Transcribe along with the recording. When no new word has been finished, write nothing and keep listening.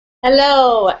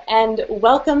Hello, and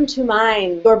welcome to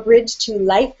Mine, your bridge to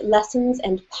life lessons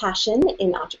and passion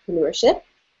in entrepreneurship.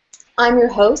 I'm your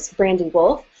host, Brandy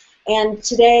Wolf, and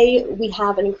today we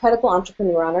have an incredible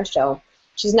entrepreneur on our show.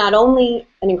 She's not only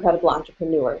an incredible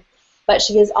entrepreneur, but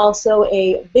she is also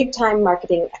a big-time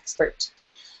marketing expert.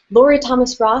 Lorrie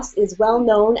Thomas Ross is well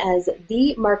known as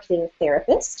the marketing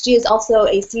therapist. She is also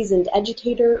a seasoned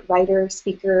educator, writer,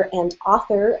 speaker, and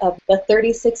author of the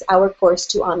 36-hour course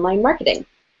to online marketing.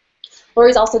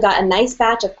 Lorrie's also got a nice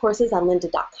batch of courses on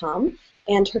lynda.com,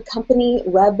 and her company,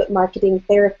 Web Marketing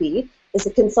Therapy, is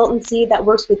a consultancy that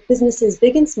works with businesses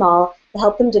big and small to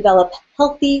help them develop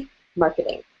healthy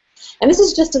marketing. And this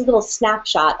is just a little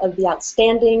snapshot of the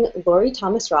outstanding Lorrie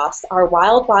Thomas Ross, our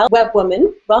wild, wild web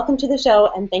woman. Welcome to the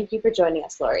show, and thank you for joining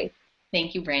us, Lorrie.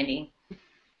 Thank you, Brandy.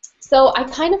 So I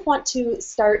kind of want to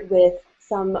start with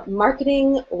some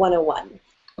marketing 101.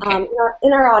 Okay.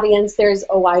 In our audience, there's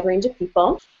a wide range of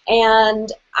people,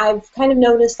 and I've kind of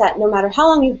noticed that no matter how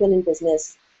long you've been in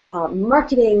business,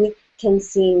 marketing can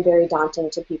seem very daunting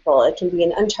to people. It can be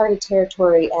an uncharted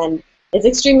territory, and it's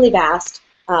extremely vast,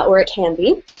 or it can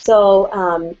be.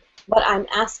 So what I'm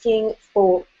asking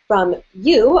from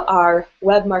you, our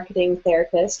web marketing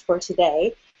therapist for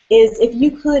today, is if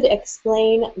you could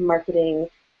explain marketing,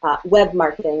 web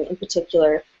marketing in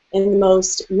particular, in the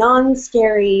most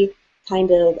non-scary,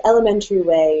 kind of elementary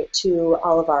way to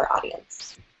all of our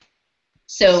audience.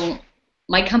 So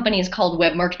my company is called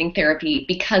Web Marketing Therapy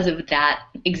because of that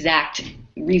exact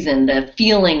reason, the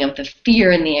feeling of the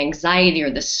fear and the anxiety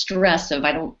or the stress of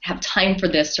I don't have time for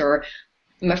this, or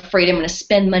I'm afraid I'm going to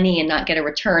spend money and not get a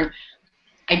return.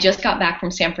 I just got back from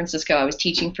San Francisco. I was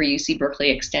teaching for UC Berkeley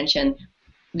Extension.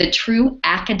 The true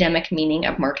academic meaning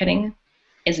of marketing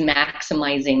is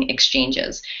maximizing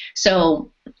exchanges.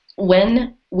 So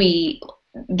when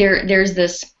there's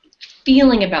this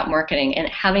feeling about marketing, and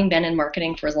having been in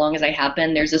marketing for as long as I have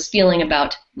been, there's this feeling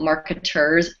about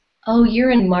marketers. Oh,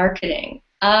 you're in marketing.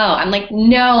 Oh, I'm like,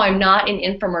 no, I'm not an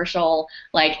infomercial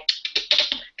like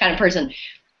kind of person.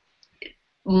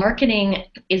 Marketing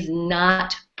is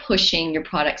not pushing your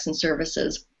products and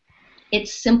services.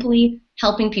 It's simply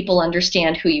helping people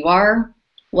understand who you are,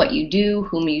 what you do,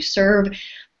 whom you serve,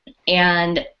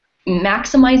 and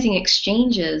maximizing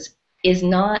exchanges is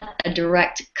not a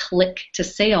direct click to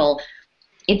sale.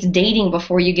 It's dating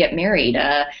before you get married.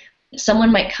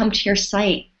 Someone might come to your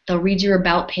site, they'll read your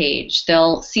about page,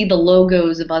 they'll see the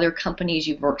logos of other companies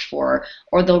you've worked for,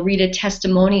 or they'll read a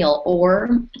testimonial,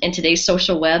 or in today's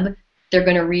social web, they're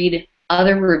going to read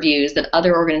other reviews that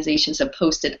other organizations have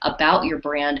posted about your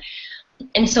brand.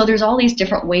 And so there's all these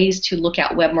different ways to look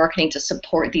at web marketing to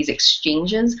support these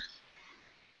exchanges.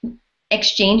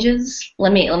 Exchanges,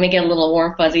 let me get a little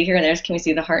warm fuzzy here and there. Can we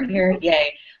see the heart here?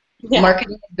 Yay. Yeah.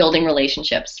 Marketing is building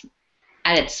relationships.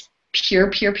 At its pure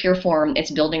form,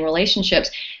 it's building relationships.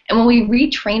 And when we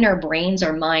retrain our brains,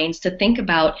 our minds to think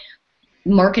about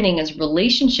marketing as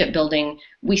relationship building,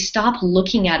 we stop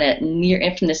looking at it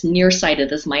from this nearsighted,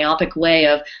 this myopic way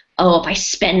of, oh, if I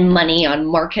spend money on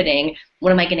marketing,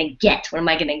 what am I going to get? What am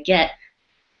I going to get?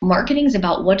 Marketing is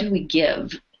about what do we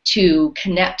give to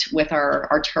connect with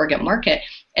our target market.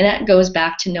 And that goes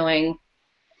back to knowing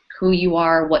who you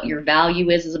are, what your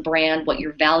value is as a brand, what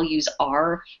your values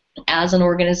are as an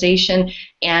organization,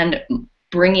 and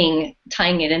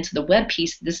tying it into the web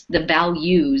piece, the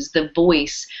values, the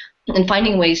voice, and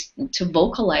finding ways to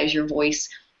vocalize your voice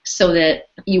so that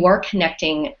you are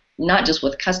connecting not just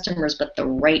with customers, but the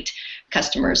right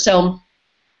customers. So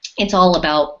it's all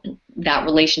about that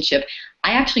relationship.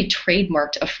 I actually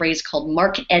trademarked a phrase called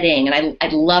mark-edding, and I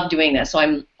love doing this. So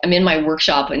I'm in my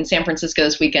workshop in San Francisco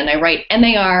this weekend. I write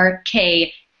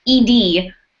MARKEDING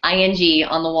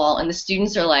on the wall, and the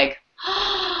students are like,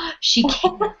 oh, she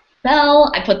can't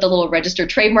spell. I put the little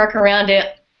registered trademark around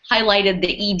it, highlighted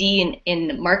the ED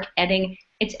in mark-edding.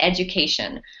 It's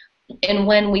education. And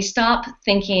when we stop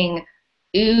thinking,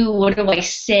 ooh, what do I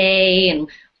say, and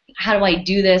how do I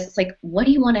do this? It's like, what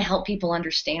do you want to help people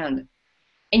understand?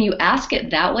 And you ask it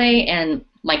that way, and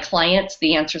my clients,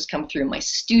 the answers come through. My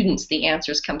students, the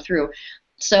answers come through.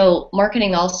 So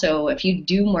marketing also, if you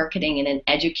do marketing in an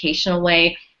educational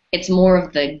way, it's more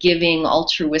of the giving,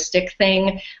 altruistic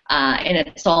thing, and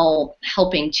it's all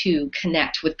helping to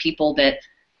connect with people that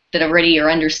already are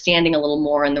understanding a little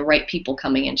more, and the right people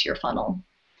coming into your funnel.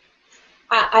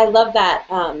 I love that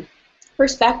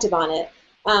perspective on it.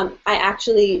 I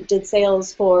actually did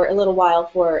sales for a little while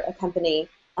for a company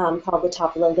called the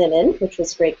Top of the Linen, which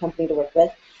was a great company to work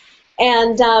with.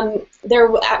 And there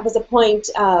was a point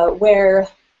where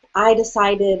I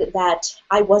decided that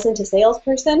I wasn't a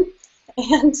salesperson,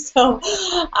 and so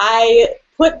I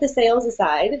put the sales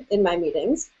aside in my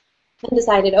meetings and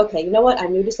decided, okay, you know what?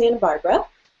 I'm new to Santa Barbara.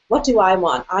 What do I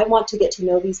want? I want to get to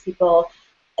know these people.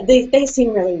 They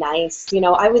seem really nice.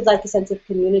 I would like a sense of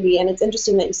community. And it's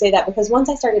interesting that you say that, because once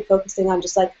I started focusing on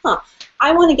just like,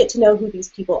 I want to get to know who these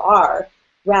people are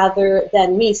rather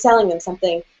than me selling them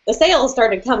something, the sales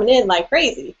started coming in like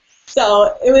crazy.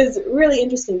 So it was really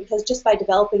interesting, because just by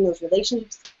developing those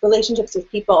relationships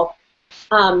with people,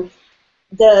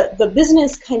 the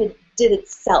business kind of did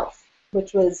itself,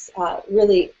 which was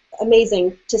really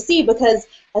amazing to see, because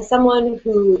as someone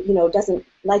who doesn't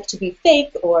like to be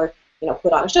fake or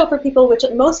put on a show for people, which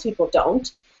most people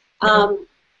don't,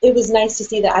 it was nice to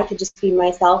see that I could just be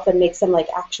myself and make some like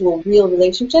actual real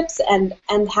relationships and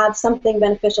have something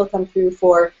beneficial come through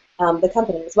for the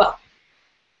company as well.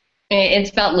 It's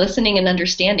about listening and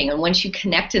understanding, and once you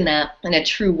connect in a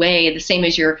true way, the same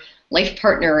as your life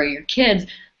partner or your kids,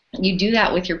 you do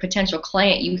that with your potential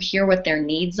client. You hear what their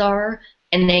needs are,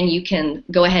 and then you can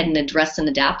go ahead and address and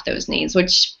adapt those needs,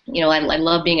 which, I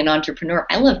love being an entrepreneur.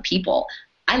 I love people.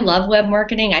 I love web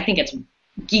marketing. I think it's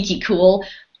geeky cool,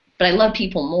 but I love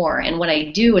people more. And what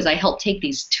I do is I help take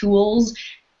these tools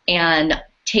and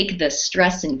take the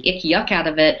stress and ick yuck out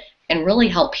of it and really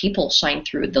help people shine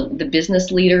through, the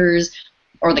business leaders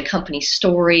or the company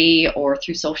story or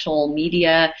through social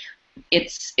media.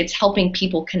 It's helping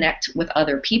people connect with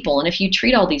other people. And if you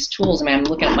treat all these tools, I'm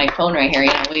looking at my phone right here,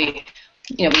 we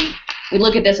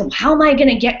look at this and how am I going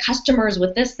to get customers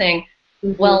with this thing?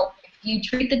 Mm-hmm. Well, if you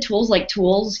treat the tools like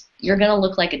tools, you're going to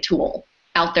look like a tool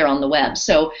out there on the web.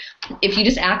 So if you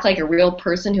just act like a real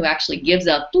person who actually gives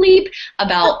a bleep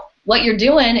about what you're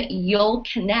doing, you'll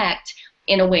connect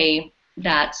in a way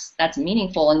that's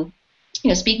meaningful.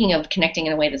 And speaking of connecting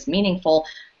in a way that's meaningful,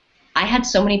 I had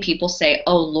so many people say,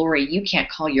 "Oh, Lorrie, you can't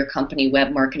call your company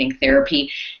web marketing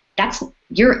therapy.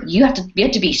 You have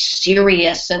to be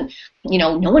serious, and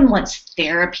no one wants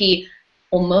therapy."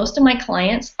 Well, most of my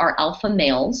clients are alpha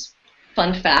males.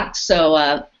 Fun fact.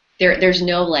 So there's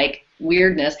no like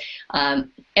weirdness,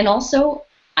 and also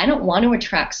I don't want to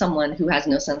attract someone who has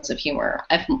no sense of humor.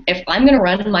 If I'm going to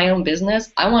run my own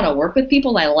business, I want to work with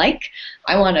people I like.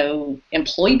 I want to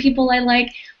employ people I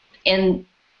like,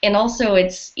 and also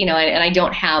it's, and I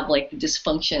don't have like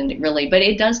dysfunction really, but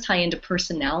it does tie into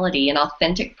personality and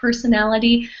authentic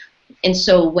personality. And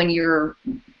so when you're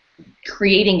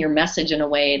creating your message in a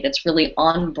way that's really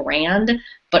on brand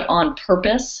but on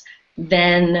purpose,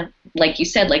 then like you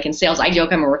said, like in sales, I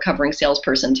joke I'm a recovering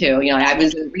salesperson too. I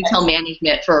was in retail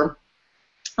management for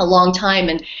a long time,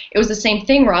 and it was the same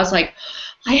thing where I was like,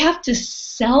 I have to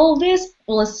sell this.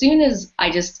 Well, as soon as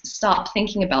I just stopped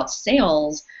thinking about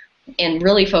sales and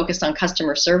really focused on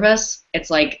customer service, it's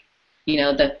like,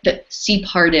 the sea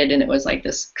parted, and it was like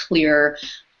this clear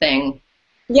thing.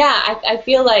 Yeah, I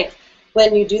feel like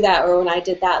when you do that, or when I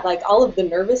did that, like all of the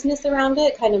nervousness around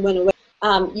it kind of went away.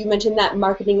 You mentioned that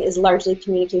marketing is largely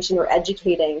communication or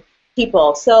educating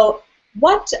people. So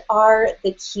what are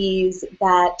the keys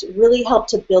that really help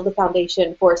to build the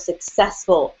foundation for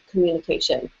successful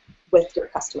communication with your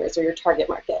customers or your target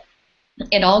market?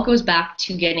 It all goes back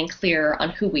to getting clear on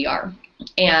who we are.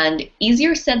 And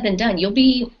easier said than done. You'll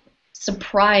be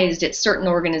surprised at certain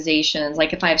organizations,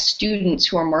 like if I have students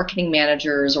who are marketing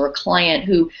managers or a client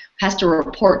who has to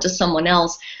report to someone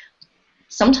else,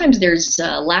 sometimes there's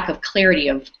a lack of clarity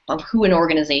of who an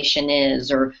organization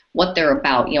is or what they're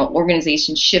about.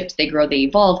 Organizations shift, they grow, they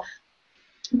evolve.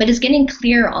 But it's getting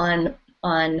clear on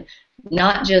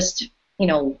not just,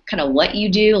 kind of what you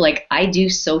do. Like I do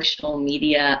social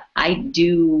media, I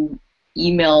do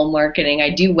email marketing, I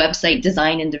do website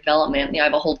design and development. I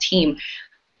have a whole team.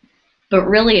 But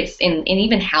really it's in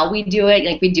even how we do it.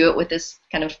 Like we do it with this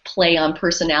kind of play on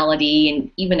personality,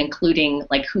 and even including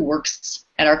like who works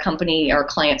at our company, our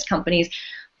clients' companies.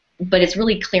 But it's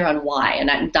really clear on why,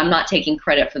 and I'm not taking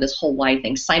credit for this whole why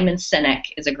thing. Simon Sinek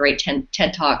is a great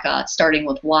TED Talk starting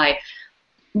with why.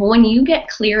 When you get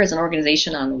clear as an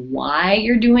organization on why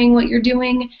you're doing what you're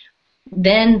doing,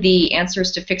 then the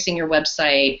answers to fixing your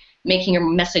website, making your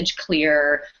message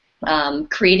clear,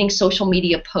 creating social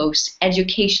media posts,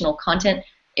 educational content.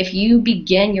 If you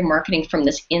begin your marketing from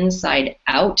this inside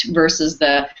out versus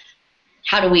the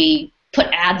how do we put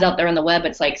ads out there on the web,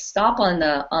 it's like stop on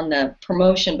the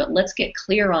promotion, but let's get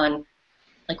clear on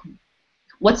like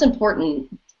what's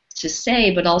important to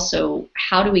say, but also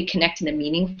how do we connect in a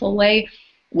meaningful way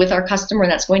with our customer.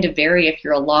 And that's going to vary if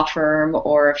you're a law firm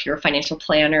or if you're a financial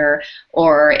planner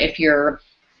or if you're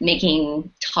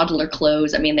making toddler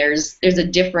clothes. There's a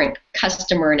different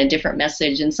customer and a different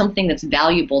message and something that's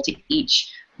valuable to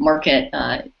each market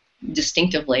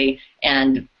distinctively.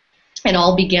 And it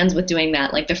all begins with doing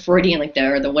that, like the Freudian, like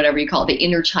the, or the whatever you call it, the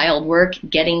inner child work,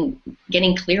 getting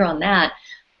clear on that.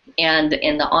 And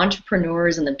the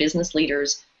entrepreneurs and the business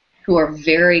leaders who are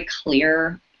very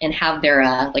clear and have their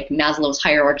like Maslow's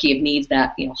hierarchy of needs,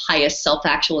 that, you know, highest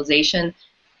self-actualization,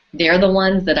 they're the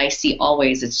ones that I see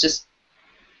always. It's just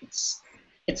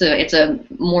it's a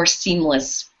more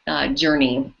seamless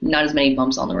journey, not as many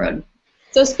bumps on the road.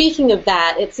 So speaking of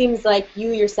that, it seems like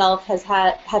you yourself have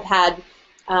had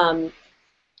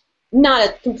not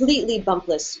a completely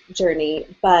bumpless journey,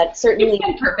 but certainly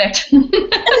it's perfect.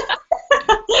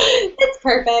 It's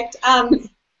perfect.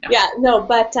 Yeah, no,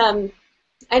 but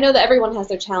I know that everyone has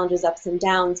their challenges, ups and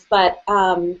downs, but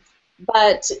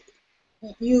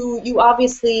you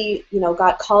obviously, you know,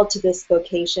 got called to this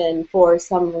vocation for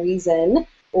some reason,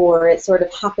 or it sort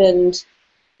of happened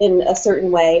in a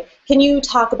certain way. Can you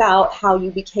talk about how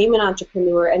you became an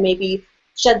entrepreneur and maybe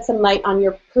shed some light on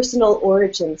your personal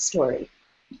origin story?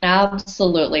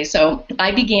 Absolutely. So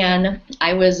I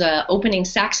was opening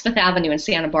Saks Fifth Avenue in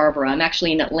Santa Barbara. I'm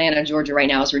actually in Atlanta, Georgia right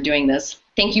now as we're doing this.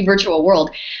 Thank you, virtual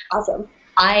world. Awesome.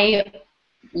 I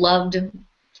loved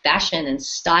fashion and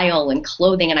style and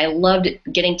clothing, and I loved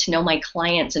getting to know my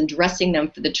clients and dressing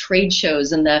them for the trade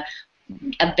shows and the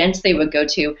events they would go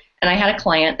to. And I had a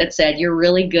client that said, "You're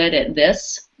really good at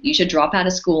this. You should drop out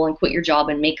of school and quit your job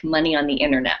and make money on the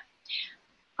internet."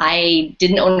 I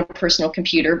didn't own a personal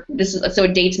computer. So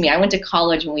it dates me. I went to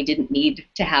college when we didn't need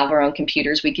to have our own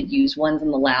computers. We could use ones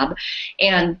in the lab.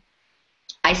 And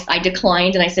I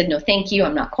declined, and I said, "No, thank you.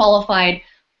 I'm not qualified."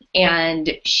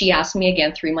 And she asked me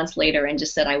again 3 months later and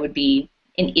just said I would be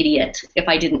an idiot if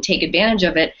I didn't take advantage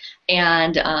of it.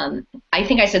 And I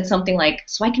think I said something like,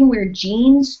 "So I can wear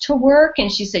jeans to work?"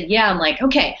 And she said, "Yeah." I'm like,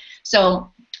 "Okay."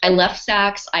 So I left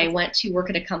Saks. I went to work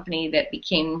at a company that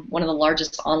became one of the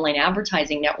largest online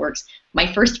advertising networks. My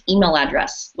first email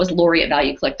address was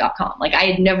Lorrie@valueclick.com. Like, I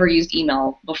had never used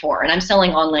email before, and I'm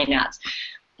selling online ads.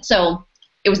 So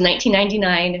it was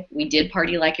 1999. We did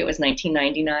party like it was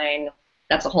 1999.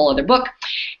 That's a whole other book.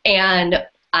 And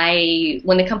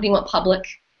when the company went public,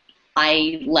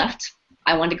 I left.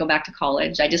 I wanted to go back to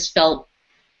college. I just felt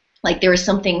like there was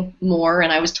something more,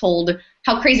 and I was told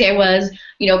how crazy I was.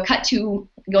 You know, cut to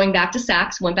going back to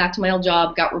Saks, went back to my old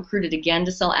job, got recruited again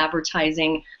to sell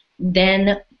advertising,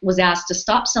 then was asked to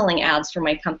stop selling ads for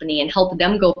my company and help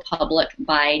them go public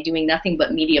by doing nothing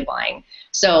but media buying.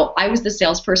 So I was the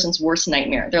salesperson's worst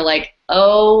nightmare. They're like,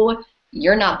 "Oh,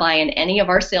 you're not buying any of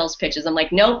our sales pitches." I'm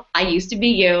like, "Nope, I used to be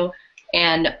you."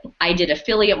 And I did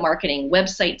affiliate marketing,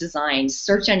 website design,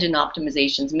 search engine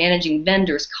optimizations, managing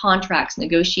vendors, contracts,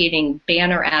 negotiating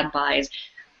banner ad buys,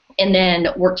 and then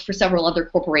worked for several other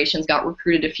corporations, got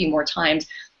recruited a few more times.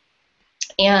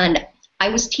 And I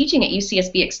was teaching at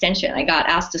UCSB Extension. I got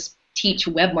asked to teach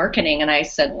web marketing, and I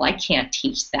said, "Well, I can't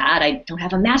teach that. I don't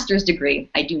have a master's degree."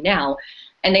 I do now.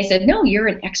 And they said, "No, you're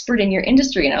an expert in your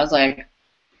industry." And I was like,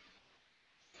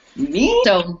 "Me?"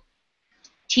 So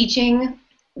teaching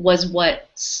was what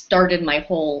started my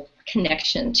whole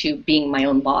connection to being my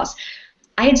own boss.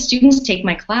 I had students take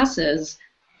my classes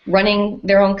running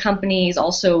their own companies,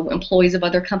 also employees of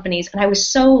other companies, and I was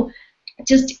so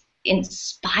just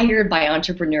inspired by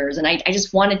entrepreneurs, and I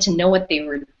just wanted to know what they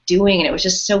were doing, and it was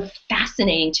just so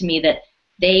fascinating to me that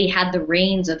they had the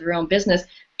reins of their own business.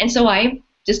 And so I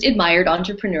just admired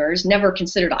entrepreneurs, never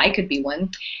considered I could be one.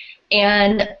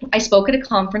 And I spoke at a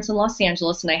conference in Los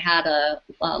Angeles, and I had a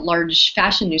large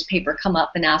fashion newspaper come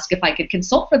up and ask if I could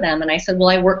consult for them. And I said, "Well,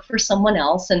 I work for someone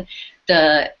else." And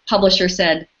the publisher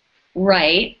said,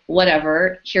 "Right,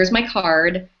 whatever, here's my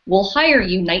card. We'll hire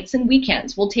you nights and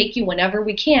weekends. We'll take you whenever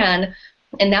we can."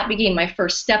 And that became my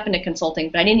first step into consulting,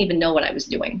 but I didn't even know what I was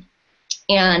doing.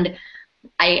 And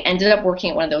I ended up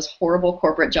working at one of those horrible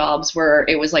corporate jobs where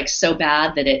it was like so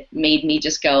bad that it made me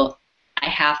just go, "I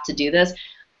have to do this."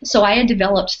 So I had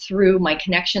developed through my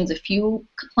connections a few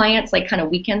clients, like kind of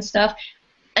weekend stuff,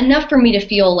 enough for me to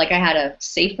feel like I had a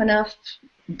safe enough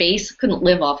base, couldn't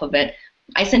live off of it.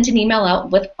 I sent an email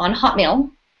out on Hotmail,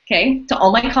 okay, to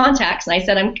all my contacts, and I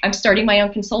said, I'm starting my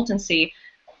own consultancy,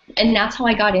 and that's how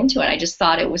I got into it. I just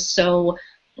thought it was so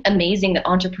amazing that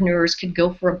entrepreneurs could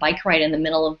go for a bike ride in the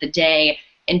middle of the day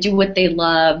and do what they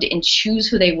loved and choose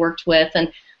who they worked with.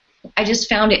 And I just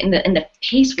found it, and the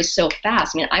pace was so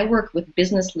fast. I mean, I work with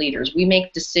business leaders. We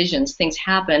make decisions. Things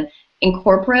happen in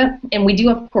corporate, and we do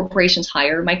have corporations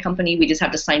hire my company. We just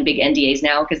have to sign big NDAs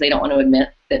now because they don't want to admit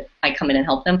that I come in and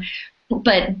help them.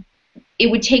 But it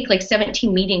would take like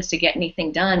 17 meetings to get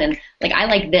anything done. And like, I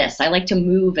like this. I like to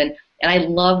move, and I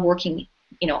love working,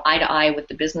 eye to eye with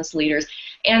the business leaders.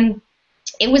 And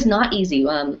it was not easy.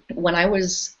 When I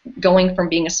was going from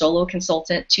being a solo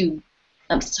consultant to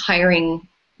hiring,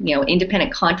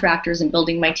 independent contractors and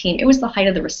building my team. It was the height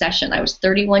of the recession. I was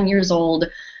 31 years old.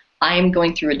 I'm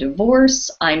going through a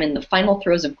divorce. I'm in the final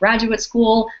throes of graduate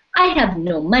school. I have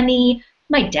no money.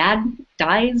 My dad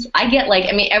dies. I get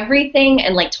everything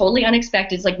and totally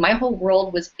unexpected. It's like my whole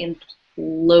world was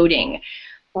imploding.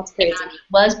 That's crazy. And it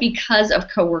was because of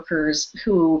coworkers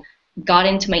who got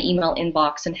into my email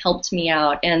inbox and helped me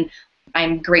out. And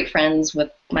I'm great friends with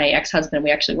my ex-husband.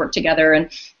 We actually work together, and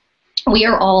we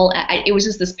are all, it was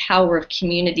just this power of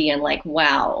community and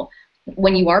wow,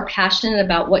 when you are passionate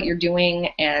about what you're doing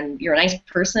and you're a nice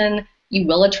person, you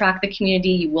will attract the community,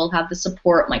 you will have the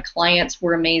support. My clients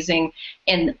were amazing,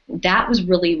 and that was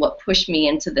really what pushed me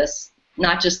into this,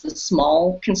 not just the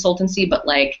small consultancy, but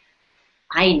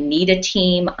I need a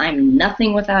team, I'm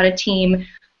nothing without a team,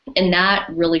 and that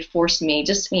really forced me,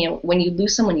 when you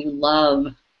lose someone you love,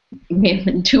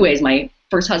 in two ways, my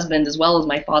first husband as well as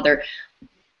my father,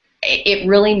 it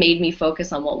really made me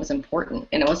focus on what was important.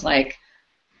 And it was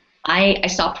I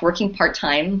stopped working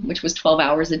part-time, which was 12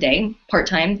 hours a day,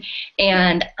 part-time,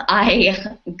 and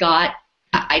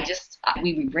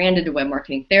we rebranded to Web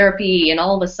Marketing Therapy, and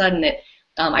all of a sudden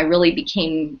I really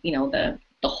became, the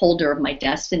holder of my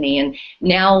destiny. And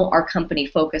now our company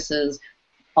focuses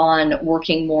on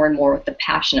working more and more with the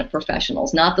passionate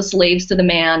professionals, not the slaves to the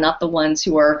man, not the ones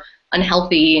who are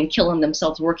unhealthy and killing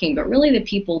themselves working, but really the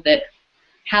people that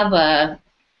have a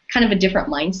kind of a different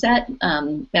mindset.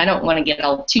 I don't want to get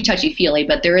all too touchy-feely,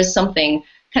 but there is something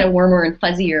kind of warmer and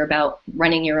fuzzier about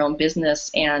running your own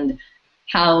business and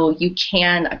how you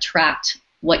can attract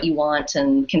what you want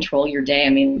and control your day. I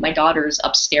mean, my daughter's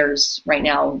upstairs right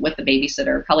now with the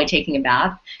babysitter, probably taking a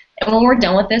bath. And when we're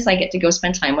done with this, I get to go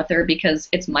spend time with her because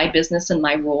it's my business and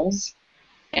my rules.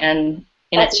 And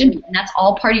it should be. And that's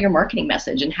all part of your marketing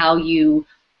message and how you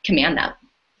command that.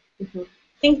 Mm-hmm.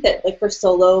 I think that for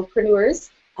solopreneurs,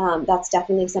 that's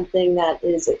definitely something that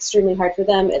is extremely hard for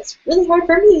them. It's really hard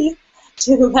for me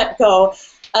to let go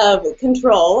of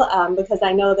control because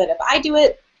I know that if I do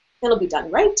it, it'll be done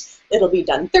right, it'll be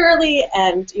done thoroughly,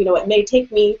 and it may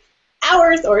take me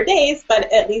hours or days,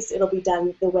 but at least it'll be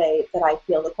done the way that I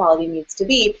feel the quality needs to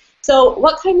be. So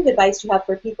what kind of advice do you have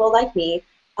for people like me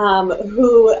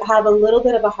who have a little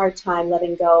bit of a hard time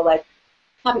letting go,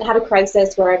 haven't had a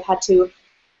crisis where I've had to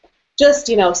just,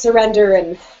 surrender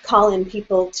and call in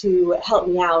people to help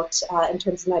me out in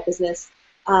terms of my business?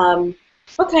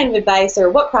 What kind of advice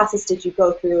or what process did you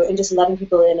go through in just letting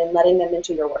people in and letting them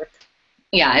into your work?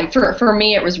 Yeah, and for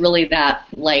me, it was really that,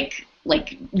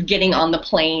 getting on the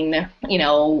plane,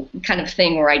 kind of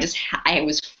thing where I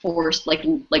was forced,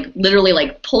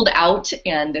 literally, pulled out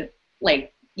and,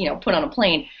 put on a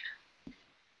plane.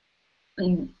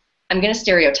 I'm going to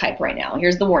stereotype right now.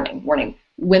 Here's the warning.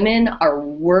 Women are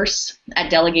worse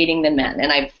at delegating than men,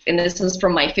 and this is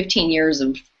from my 15 years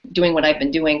of doing what I've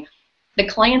been doing. The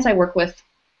clients I work with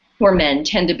who are men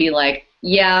tend to be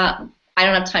yeah, I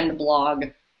don't have time to blog,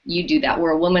 you do that.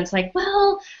 Where a woman's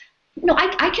well,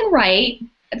 I can write.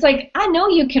 It's I know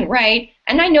you can write,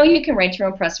 and I know you can write your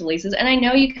own press releases, and I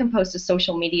know you can post to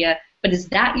social media, but is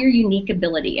that your unique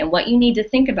ability? And what you need to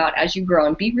think about as you grow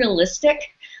and be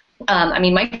realistic.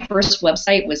 My first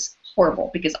website was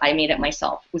horrible because I made it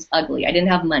myself. It was ugly. I didn't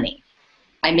have money.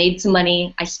 I made some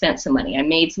money. I spent some money. I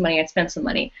made some money. I spent some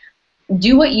money.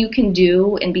 Do what you can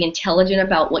do and be intelligent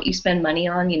about what you spend money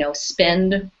on.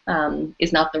 Spend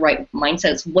is not the right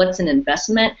mindset. It's what's an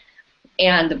investment.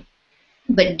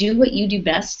 But do what you do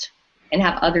best and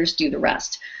have others do the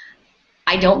rest.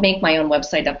 I don't make my own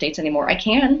website updates anymore. I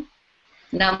can.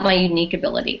 Not my unique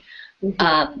ability.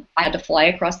 I had to fly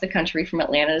across the country from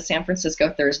Atlanta to San Francisco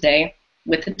Thursday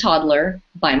with a toddler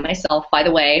by myself. By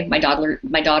the way, my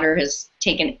daughter has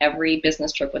taken every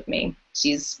business trip with me.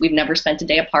 We've never spent a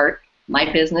day apart. My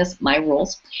business, my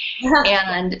rules.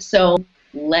 And so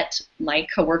let my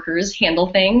coworkers handle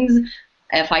things.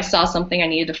 If I saw something I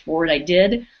needed to forward, I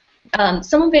did.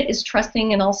 Some of it is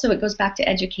trusting, and also it goes back to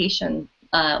education.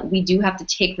 We do have to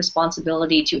take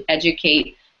responsibility to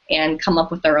educate and come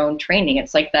up with our own training.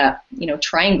 It's like that,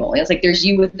 triangle. It's there's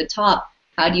you at the top.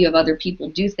 How do you have other people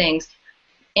do things?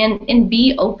 And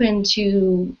be open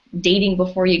to dating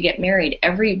before you get married.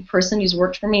 Every person who's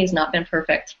worked for me has not been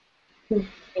perfect,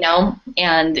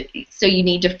 and so you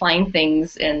need to find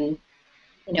things and,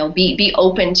 be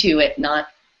open to it not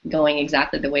going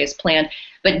exactly the way it's planned,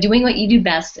 but doing what you do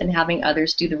best and having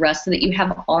others do the rest so that you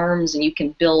have arms and you can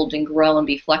build and grow and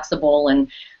be flexible. And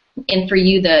for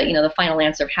you, the final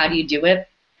answer of how do you do it?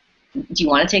 Do you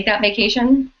want to take that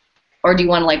vacation? Or do you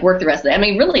want to work the rest of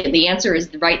it? Really, the answer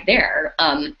is right there.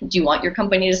 Do you want your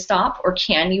company to stop, or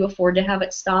can you afford to have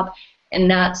it stop? And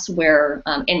that's where,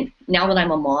 and now that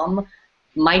I'm a mom,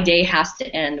 my day has to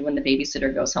end when the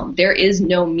babysitter goes home. There is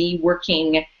no me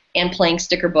working and playing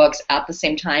sticker books at the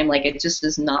same time. Like, it just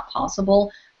is not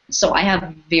possible. So I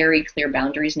have very clear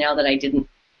boundaries now that I didn't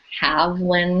have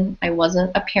when I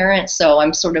wasn't a parent. So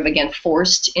I'm sort of, again,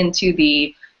 forced into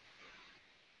the,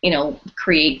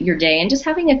 create your day and just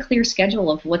having a clear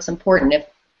schedule of what's important. If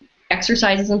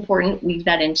exercise is important, weave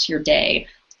that into your day.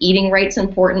 Eating right's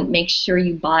important. Make sure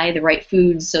you buy the right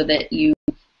foods so that you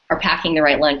are packing the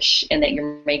right lunch and that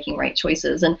you're making right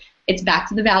choices. And it's back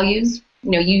to the values.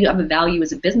 You have a value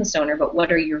as a business owner, but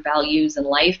what are your values in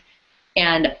life?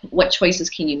 And what choices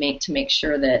can you make to make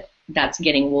sure that that's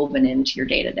getting woven into your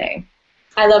day-to-day?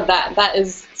 I love that. That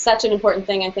is such an important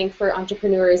thing, I think, for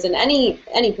entrepreneurs and any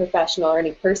professional or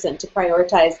any person to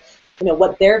prioritize,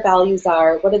 what their values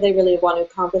are, what do they really want to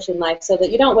accomplish in life, so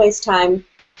that you don't waste time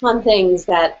on things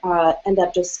that end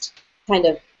up just kind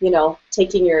of,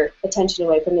 taking your attention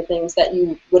away from the things that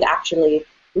you would actually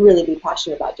really be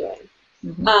passionate about doing.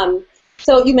 Mm-hmm.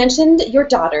 So you mentioned your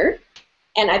daughter,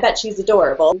 and I bet she's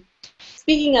adorable.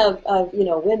 Speaking of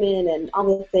women and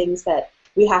all the things that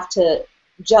we have to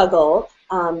juggle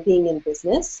being in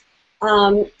business,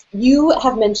 you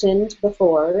have mentioned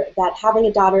before that having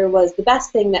a daughter was the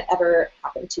best thing that ever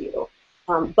happened to you,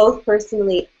 both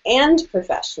personally and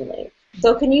professionally.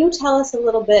 So can you tell us a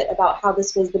little bit about how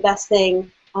this was the best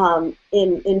thing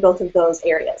in both of those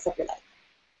areas of your life?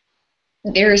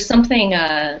 There's something,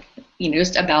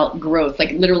 just about growth,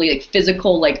 like literally like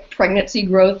physical, like pregnancy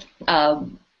growth,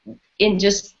 in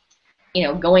just,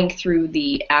 going through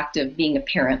the act of being a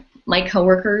parent. My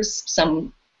coworkers,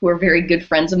 some who are very good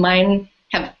friends of mine,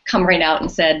 have come right out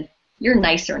and said, "You're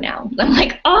nicer now." I'm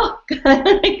like, oh,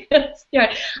 God.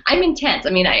 I'm intense. I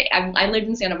mean, I lived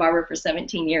in Santa Barbara for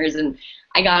 17 years, and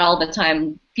I got all the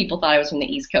time people thought I was from the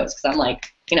East Coast because I'm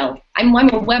like, I'm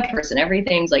a web person.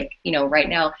 Everything's like, right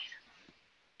now.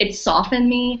 It's softened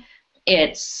me.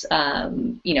 It's,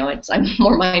 I'm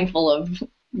more mindful of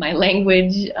my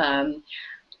language.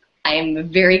 I'm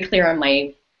very clear on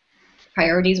my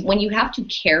priorities. When you have to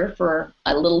care for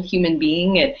a little human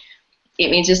being, it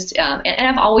means just, and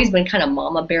I've always been kind of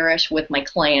mama bearish with my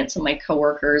clients and my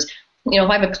coworkers. If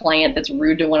I have a client that's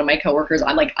rude to one of my coworkers,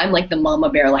 I'm like the mama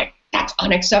bear, like, that's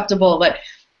unacceptable. But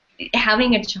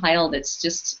having a child, it's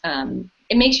just,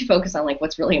 it makes you focus on like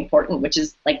what's really important, which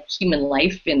is like human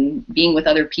life and being with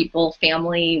other people,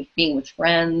 family, being with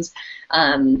friends,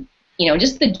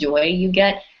 just the joy you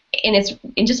get. And it's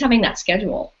in just having that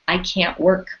schedule. I can't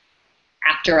work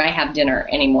after I have dinner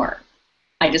anymore.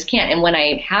 I just can't. And when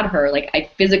I had her, like, I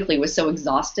physically was so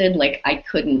exhausted, like I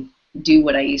couldn't do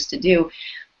what I used to do.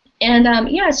 And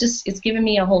it's given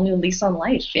me a whole new lease on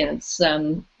life, and it's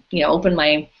opened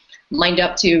my mind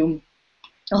up to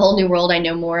a whole new world. I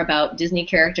know more about Disney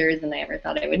characters than I ever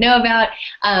thought I would know about.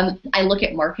 I look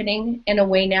at marketing in a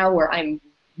way now where I'm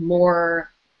more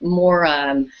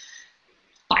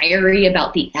fiery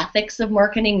about the ethics of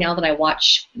marketing now that I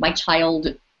watch my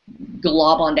child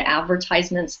glob onto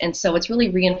advertisements. And so it's really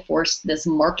reinforced this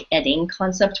marketing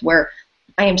concept where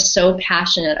I am so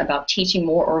passionate about teaching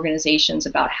more organizations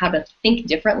about how to think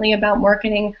differently about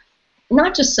marketing,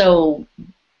 not just so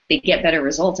they get better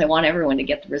results. I want everyone to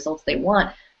get the results they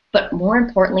want, but more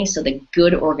importantly, so the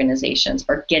good organizations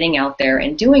are getting out there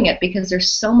and doing it, because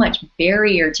there's so much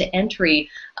barrier to entry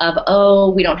of,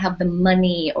 oh, we don't have the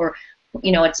money, or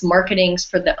it's marketing's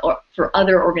for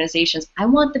other organizations. I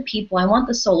want the people, I want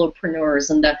the solopreneurs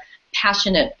and the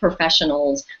passionate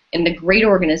professionals and the great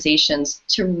organizations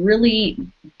to really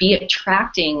be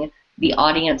attracting the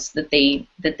audience that they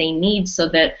need, so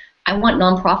that I want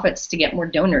nonprofits to get more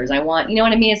donors. I want, you know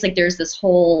what I mean? It's like there's this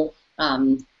whole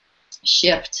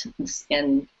shift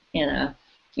in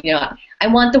I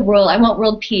want the world. I want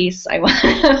world peace. I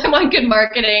want good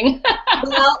marketing.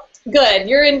 Well, good.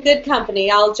 You're in good company.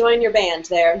 I'll join your band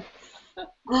there.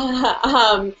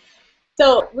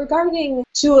 So regarding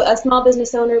to a small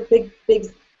business owner, big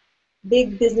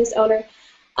business owner,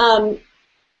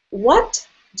 what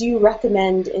do you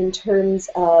recommend in terms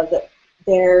of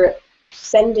their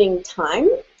spending time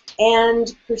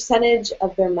and percentage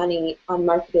of their money on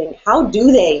marketing? How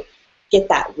do they get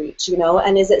that reach,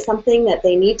 and is it something that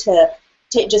they need to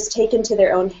just take into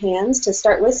their own hands to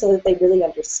start with so that they really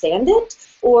understand it?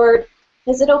 Or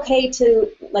is it okay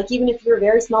to, like, even if you're a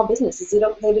very small business, is it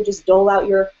okay to just dole out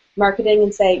your marketing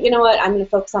and say, you know what, I'm going to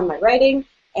focus on my writing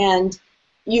and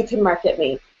you can market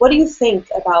me? What do you think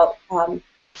about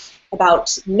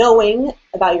knowing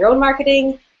about your own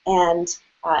marketing and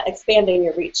expanding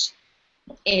your reach?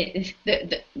 The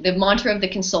mantra of the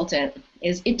consultant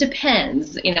is, it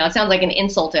depends. It sounds like an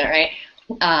insultant, right?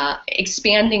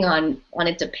 expanding on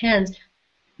it depends.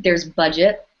 There's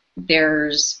budget,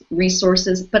 there's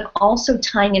resources, but also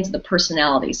tying into the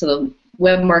personality. So the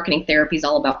web marketing therapy is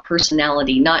all about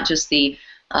personality, not just the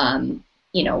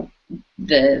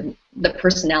the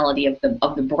personality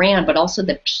of the brand, but also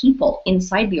the people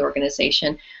inside the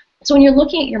organization. So when you're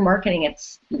looking at your marketing,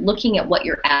 it's looking at what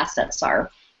your assets are.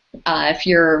 If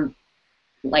you're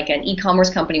like an e-commerce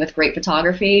company with great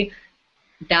photography,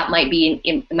 it might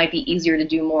be easier to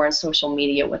do more on social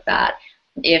media with that.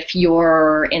 If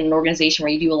you're in an organization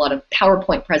where you do a lot of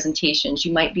PowerPoint presentations,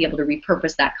 you might be able to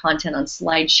repurpose that content on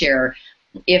SlideShare.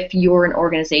 If you're an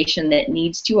organization that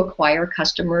needs to acquire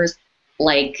customers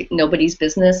like nobody's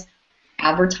business,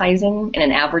 advertising, and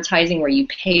an advertising where you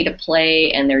pay to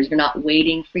play and you're not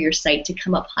waiting for your site to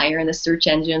come up higher in the search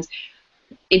engines,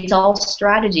 it's all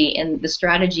strategy, and the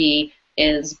strategy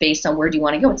is based on where do you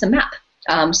want to go. It's a map.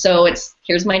 So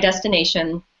here's my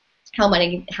destination. How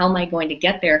am I going to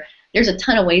get there? There's a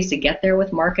ton of ways to get there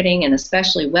with marketing, and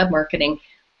especially web marketing,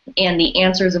 and the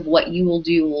answers of what you will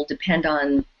do will depend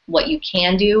on what you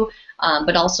can do,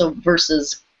 but also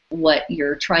versus what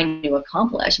you're trying to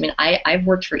accomplish. I mean, I've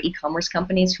worked for e-commerce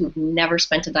companies who've never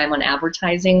spent a dime on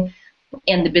advertising,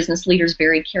 and the business leader is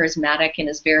very charismatic and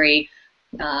is very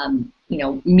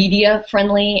media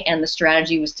friendly, and the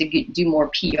strategy was to do more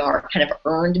PR, kind of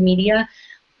earned media.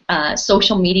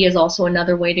 Social media is also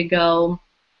another way to go.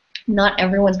 Not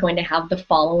everyone's going to have the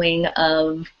following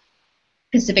of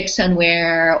Pacific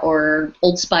Sunwear or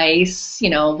Old Spice,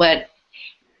 but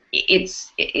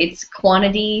it's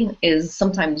quantity is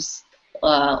sometimes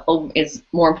is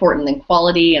more important than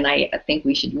quality, and I think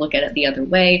we should look at it the other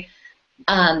way.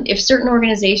 If certain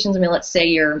organizations, let's say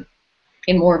you're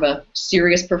in more of a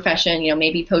serious profession,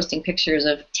 maybe posting pictures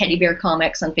of teddy bear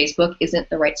comics on Facebook isn't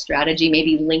the right strategy.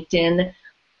 Maybe LinkedIn,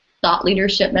 thought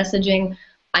leadership messaging.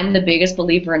 I'm the biggest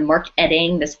believer in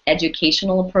marketing, this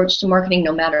educational approach to marketing,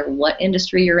 no matter what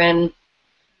industry you're in,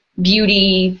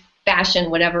 beauty, fashion,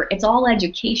 whatever. It's all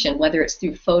education, whether it's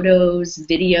through photos,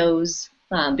 videos.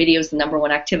 Video is the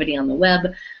 #1 activity on the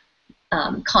web.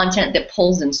 Content that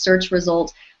pulls in search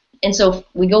results. And so if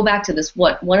we go back to this,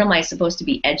 what am I supposed to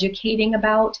be educating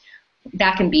about?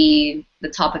 That can be the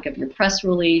topic of your press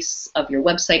release, of your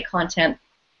website content.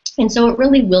 And so it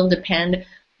really will depend,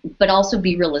 but also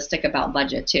be realistic about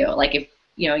budget too. Like if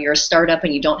you're a startup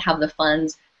and you don't have the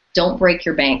funds, don't break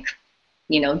your bank.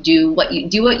 Do what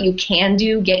you can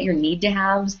do, get your need to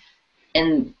haves,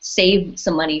 and save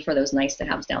some money for those nice to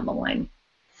haves down the line.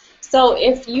 So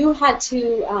if you had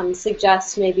to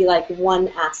suggest maybe like one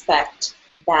aspect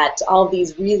that all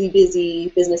these really busy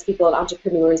business people and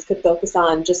entrepreneurs could focus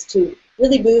on just to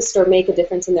really boost or make a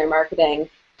difference in their marketing,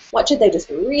 what should they just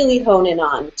really hone in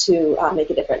on to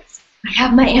make a difference? I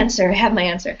have my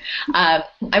answer.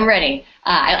 I'm ready.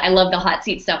 I love the hot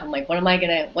seat stuff. I'm like,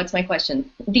 what's my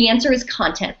question? The answer is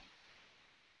content.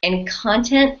 And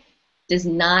content does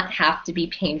not have to be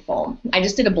painful. I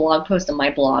just did a blog post on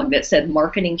my blog that said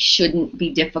marketing shouldn't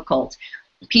be difficult.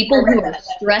 People who are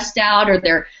stressed out, or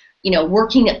they're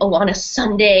working on a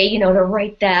Sunday, to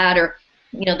write that, or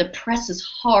the press is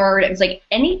hard. It's like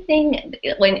anything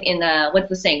when what's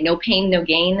the saying? No pain, no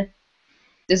gain.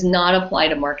 Does not apply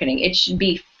to marketing. It should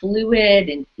be fluid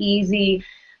and easy.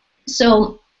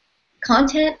 So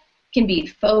content can be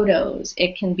photos,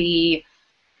 it can be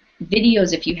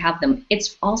videos if you have them.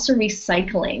 It's also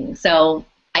recycling. So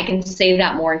I can say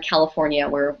that more in California,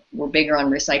 where we're bigger on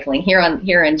recycling.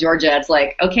 Here in Georgia, it's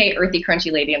like, okay, earthy,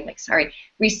 crunchy lady. I'm like, sorry.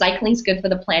 Recycling's good for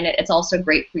the planet. It's also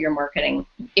great for your marketing.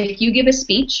 If you give a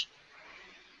speech,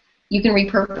 you can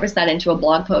repurpose that into a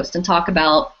blog post and talk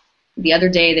about the other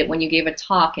day that when you gave a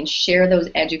talk, and share those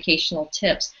educational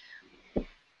tips.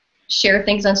 Share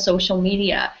things on social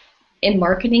media. In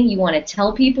marketing, you want to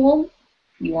tell people,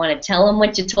 you want to tell them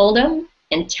what you told them,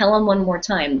 and tell them one more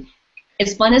time.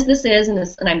 As fun as this is,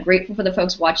 and I'm grateful for the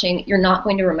folks watching, you're not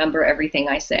going to remember everything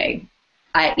I say.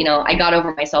 I got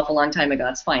over myself a long time ago.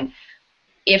 That's fine.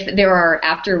 If there are,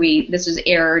 after this is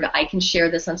aired, I can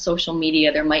share this on social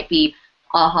media. There might be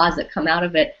ahas that come out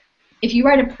of it. If you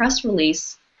write a press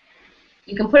release,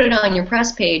 you can put it on your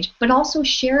press page, but also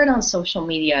share it on social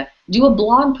media. Do a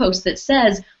blog post that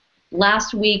says,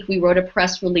 last week we wrote a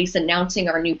press release announcing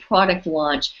our new product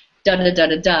launch,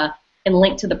 da-da-da-da-da, and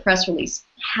link to the press release.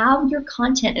 Have your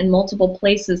content in multiple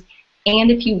places,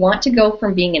 and if you want to go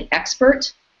from being an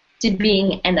expert to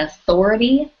being an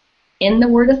authority, in the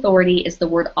word authority is the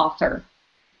word author.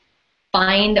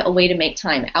 Find a way to make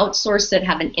time. Outsource it,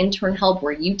 have an intern help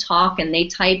where you talk and they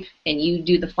type and you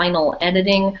do the final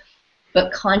editing.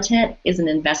 But content is an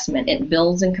investment. It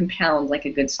builds and compounds like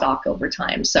a good stock over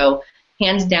time. So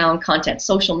hands down content.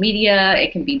 Social media,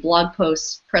 it can be blog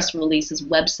posts, press releases,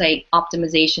 website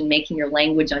optimization, making your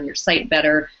language on your site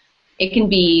better. It can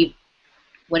be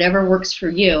whatever works for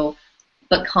you,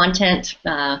 but content,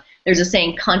 there's a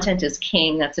saying, content is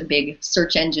king. That's a big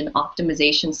search engine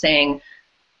optimization saying.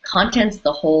 Content's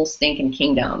the whole stinking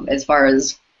kingdom as far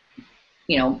as,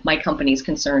 you know, my company's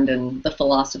concerned and the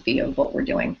philosophy of what we're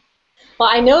doing. Well,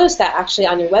 I noticed that actually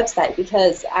on your website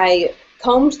because I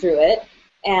combed through it,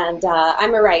 and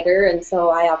I'm a writer, and so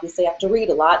I obviously have to read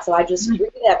a lot, so I just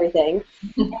read everything.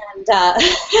 And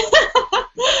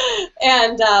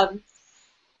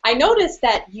I noticed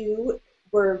that you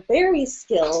were very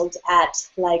skilled at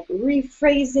like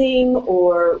rephrasing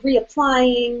or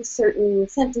reapplying certain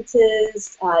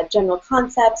sentences, general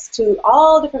concepts to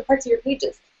all different parts of your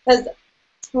pages. Because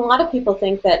a lot of people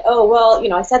think that, oh, well, you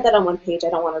know, I said that on one page, I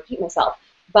don't want to repeat myself.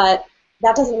 But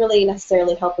that doesn't really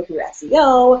necessarily help with your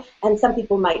SEO, and some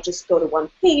people might just go to one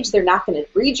page. They're not going to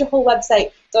read your whole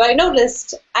website. So I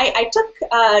noticed, I took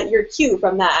your cue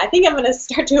from that. I think I'm going to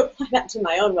start to apply that to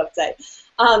my own website.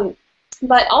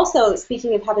 But also,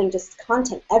 speaking of having just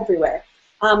content everywhere,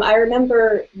 I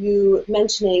remember you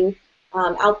mentioning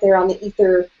out there on the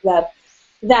ether web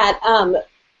that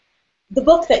the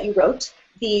book that you wrote,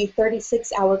 the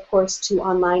 36-hour course to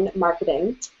online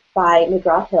marketing by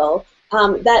McGraw-Hill,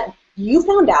 that you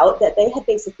found out that they had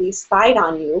basically spied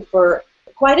on you for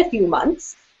quite a few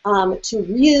months to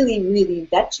really, really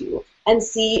vet you and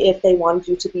see if they wanted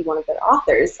you to be one of their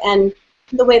authors. And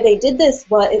the way they did this,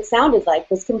 what it sounded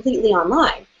like, was completely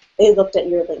online. They looked at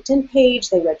your LinkedIn page,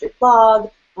 they read your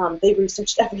blog, they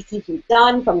researched everything you've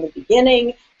done from the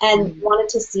beginning, and wanted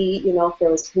to see, you know, if there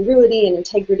was congruity and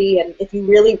integrity, and if you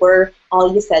really were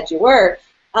all you said you were.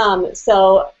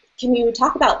 So, can you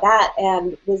talk about that?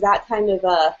 And was that kind of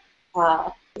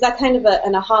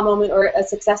an aha moment or a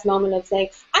success moment of saying,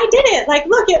 I did it! Like,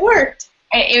 look, it worked.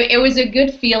 It was a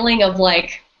good feeling of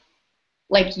like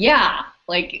yeah.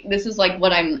 Like, this is like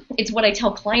it's what I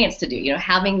tell clients to do, you know,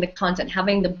 having the content,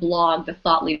 having the blog, the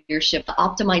thought leadership, the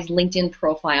optimized LinkedIn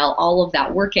profile, all of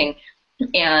that working.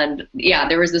 And yeah,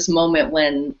 there was this moment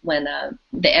when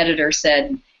the editor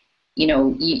said, you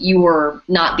know, you were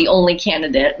not the only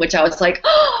candidate, which I was like,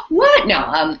 oh, what?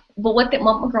 No. But what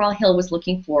McGraw-Hill was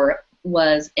looking for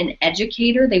was an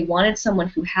educator. They wanted someone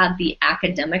who had the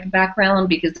academic background,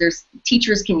 because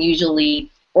teachers can usually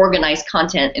organize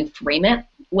content and frame it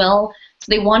well. So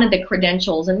they wanted the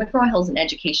credentials, and McGraw-Hill's an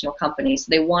educational company, so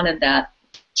they wanted that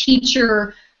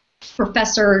teacher,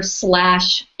 professor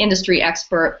 / industry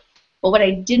expert. But what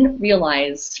I didn't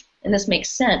realize, and this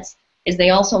makes sense, is they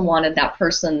also wanted that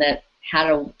person that had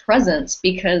a presence,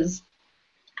 because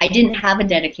I didn't have a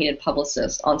dedicated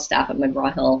publicist on staff at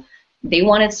McGraw-Hill. They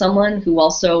wanted someone who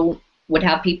also would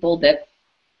have people that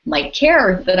might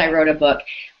care that I wrote a book,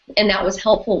 and that was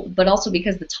helpful, but also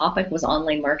because the topic was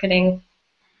online marketing,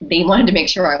 they wanted to make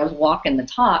sure I was walking the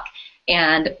talk.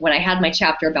 And when I had my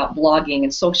chapter about blogging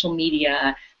and social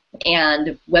media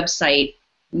and website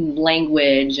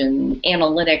language and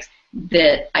analytics,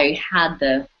 that I had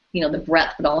the, you know, the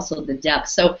breadth but also the depth.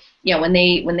 So yeah, when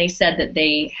they said that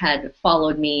they had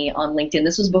followed me on LinkedIn,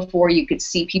 this was before you could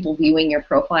see people viewing your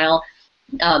profile,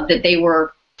 that they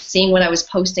were seeing what I was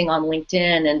posting on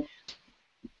LinkedIn and,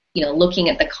 you know, looking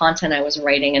at the content I was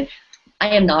writing. And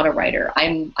I am not a writer.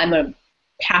 I'm a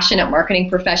passionate marketing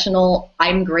professional.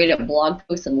 I'm great at blog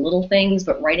posts and little things,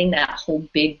 but writing that whole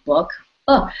big book.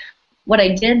 Oh, what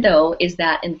I did though is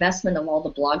that investment of all the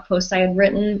blog posts I had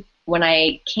written, when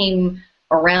I came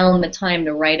around the time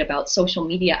to write about social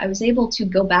media, I was able to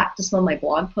go back to some of my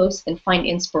blog posts and find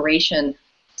inspiration,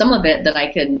 some of it that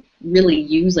I could really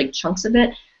use, like chunks of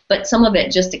it, but some of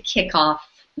it just to kick off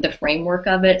the framework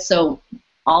of it. So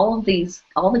all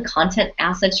the content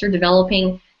assets you're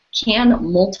developing can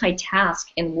multitask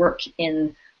and work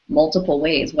in multiple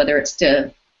ways, whether it's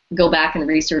to go back and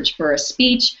research for a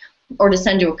speech or to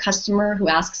send to a customer who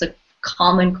asks a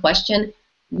common question.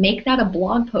 Make that a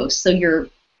blog post so your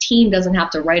team doesn't have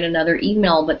to write another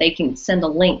email, but they can send a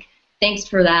link. Thanks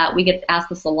for that. We get asked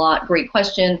this a lot. Great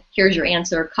question. Here's your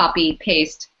answer. Copy,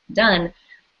 paste, done.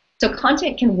 So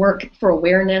content can work for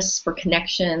awareness, for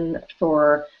connection,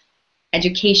 for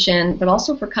education, but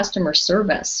also for customer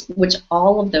service, which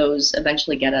all of those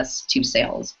eventually get us to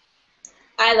sales.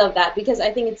 I love that, because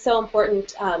I think it's so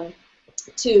important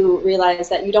to realize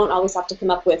that you don't always have to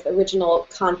come up with original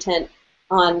content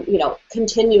on, you know,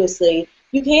 continuously.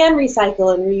 You can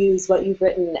recycle and reuse what you've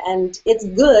written, and it's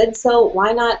good, so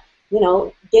why not, you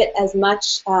know, get as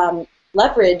much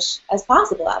leverage as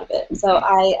possible out of it. So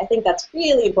I think that's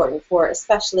really important for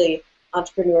especially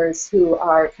entrepreneurs who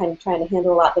are kind of trying to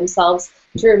handle a lot themselves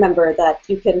to remember that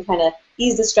you can kind of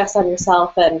ease the stress on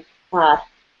yourself and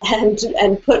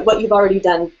put what you've already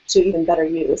done to even better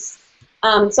use.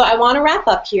 So I want to wrap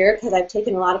up here because I've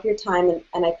taken a lot of your time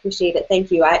and I appreciate it.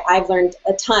 Thank you. I've learned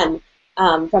a ton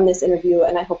from this interview,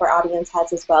 and I hope our audience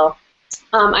has as well.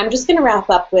 I'm just going to wrap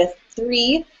up with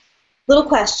 3 little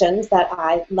questions that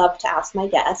I love to ask my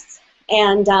guests.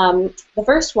 And the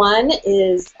first one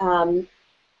is,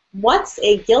 what's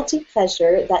a guilty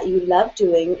pleasure that you love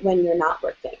doing when you're not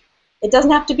working? It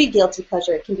doesn't have to be guilty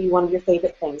pleasure. It can be one of your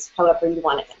favorite things, however you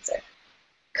want to answer.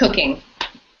 Cooking.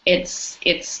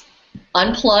 It's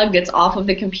unplugged. It's off of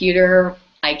the computer.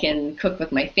 I can cook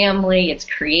with my family. It's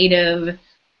creative,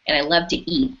 and I love to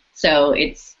eat. So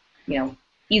it's,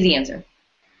 easy answer.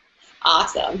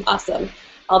 Awesome, awesome.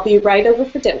 I'll be right over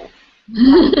for dinner.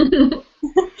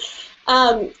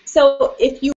 So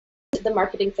if you are the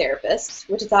marketing therapist,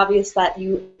 which is obvious that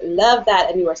you love that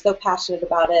and you are so passionate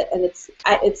about it, and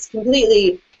it's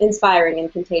completely inspiring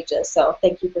and contagious, so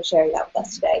thank you for sharing that with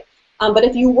us today. But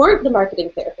if you weren't the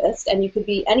marketing therapist and you could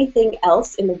be anything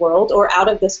else in the world or out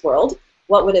of this world,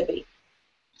 what would it be?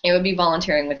 It would be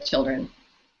volunteering with children,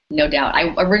 no doubt.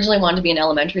 I originally wanted to be an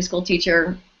elementary school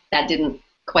teacher. That didn't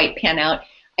quite pan out.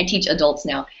 I teach adults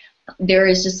now. There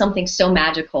is just something so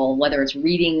magical, whether it's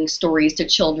reading stories to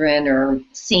children or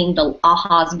seeing the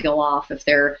ahas go off if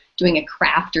they're doing a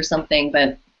craft or something.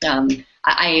 But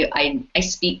I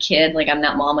speak kid, like I'm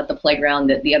that mom at the playground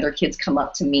that the other kids come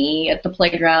up to me at the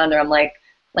playground, or I'm like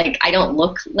I don't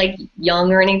look like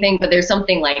young or anything, but there's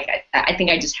something like I think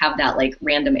I just have that like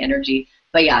random energy.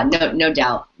 But yeah, no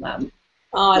doubt. Oh,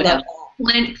 I love that.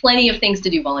 Plenty of things to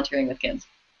do volunteering with kids.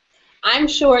 I'm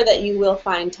sure that you will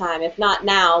find time, if not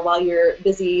now, while you're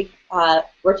busy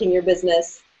working your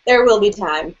business, there will be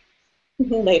time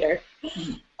later.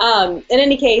 In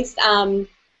any case,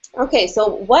 okay, so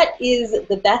what is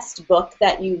the best book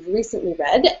that you've recently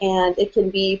read? And it can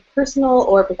be personal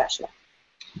or professional.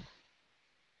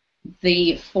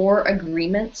 The 4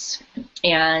 Agreements,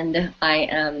 and I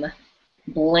am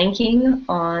blanking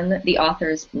on the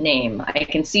author's name. I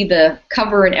can see the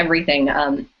cover and everything.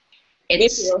 Me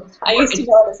too. I used to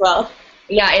know it as well.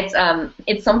 Yeah,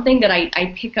 it's something that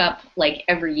I pick up like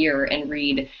every year and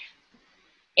read.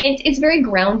 It's very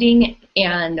grounding,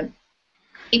 and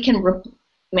it can.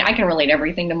 I can relate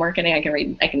everything to marketing. I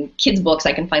can kids books.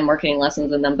 I can find marketing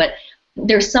lessons in them. But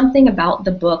there's something about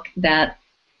the book that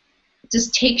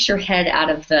just takes your head out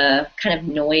of the kind of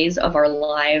noise of our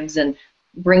lives and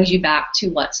brings you back to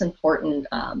what's important.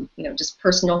 Just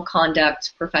personal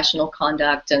conduct, professional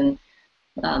conduct, and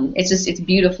it's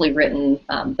beautifully written,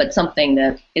 but something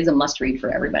that is a must-read for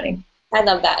everybody. I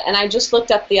love that, and I just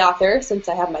looked up the author since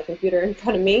I have my computer in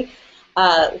front of me.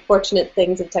 Fortunate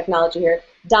things of technology here.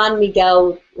 Don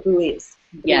Miguel Ruiz.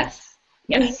 Yes.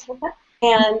 And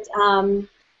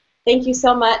thank you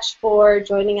so much for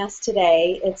joining us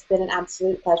today. It's been an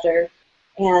absolute pleasure.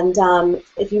 And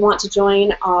if you want to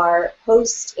join our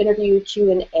post-interview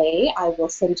Q&A, I will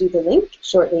send you the link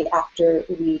shortly after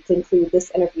we conclude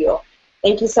this interview.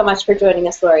 Thank you so much for joining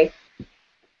us, Lorrie.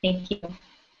 Thank you.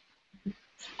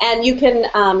 And you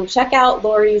can check out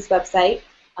Lorrie's website,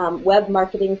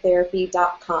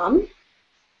 webmarketingtherapy.com.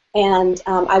 And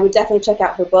I would definitely check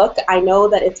out her book. I know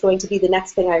that it's going to be the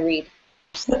next thing I read.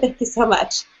 So thank you so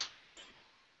much.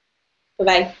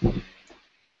 Bye-bye.